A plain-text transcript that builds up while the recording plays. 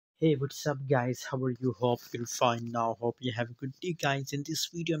Hey, what's up, guys? How are you? Hope you're fine now. Hope you have a good day, guys. In this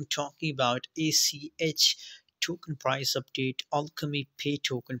video, I'm talking about ACH token price update, Alchemy pay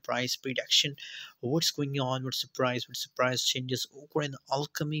token price prediction. What's going on? What's the price? What's the price changes over in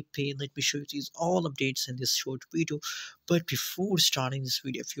Alchemy pay? Let me show you these all updates in this short video. But before starting this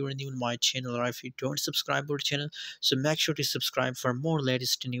video, if you're new in my channel or if you don't subscribe to our channel, so make sure to subscribe for more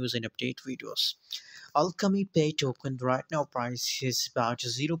latest news and update videos. Alchemy Pay token right now price is about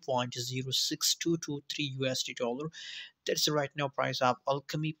 0.06223 USD dollar. That's the right now price of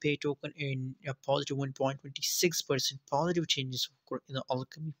Alchemy Pay token in a positive 1.26% positive changes in the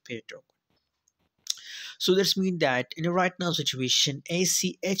Alchemy Pay token. So this means that in a right now situation,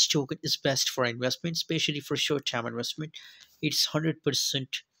 ACH token is best for investment, especially for short-term investment. It's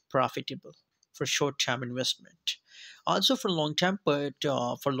 100% profitable for short-term investment. Also for long term, but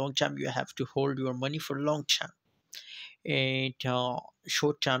for long term you have to hold your money for long term. And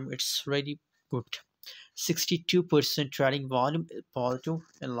short term, it's really good. 62% trading volume positive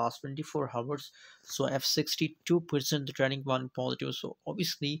in last 24 hours. So f 62% the trading volume positive, so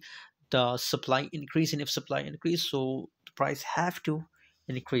obviously the supply increase, and if supply increase, so the price have to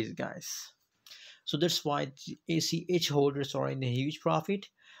increase, guys. So that's why the ACH holders are in a huge profit.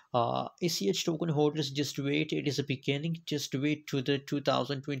 ACH token holders, just wait, it is a beginning. Just wait to the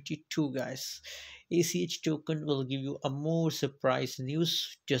 2022, guys. ACH token will give you a more surprise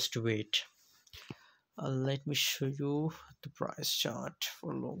news. Just wait. Let me show you the price chart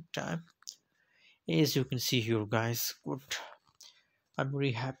for a long time. As you can see here, guys, good. I'm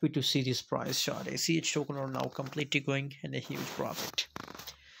very happy to see this price chart. ACH token are now completely going in a huge profit.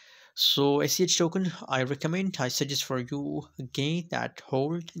 So ACH token, I suggest for you again that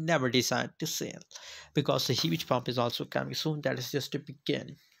hold, never decide to sell, because the huge pump is also coming soon. That is just a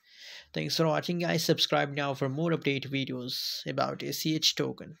beginning. Thanks for watching, guys. Subscribe now for more update videos about ACH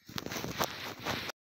token.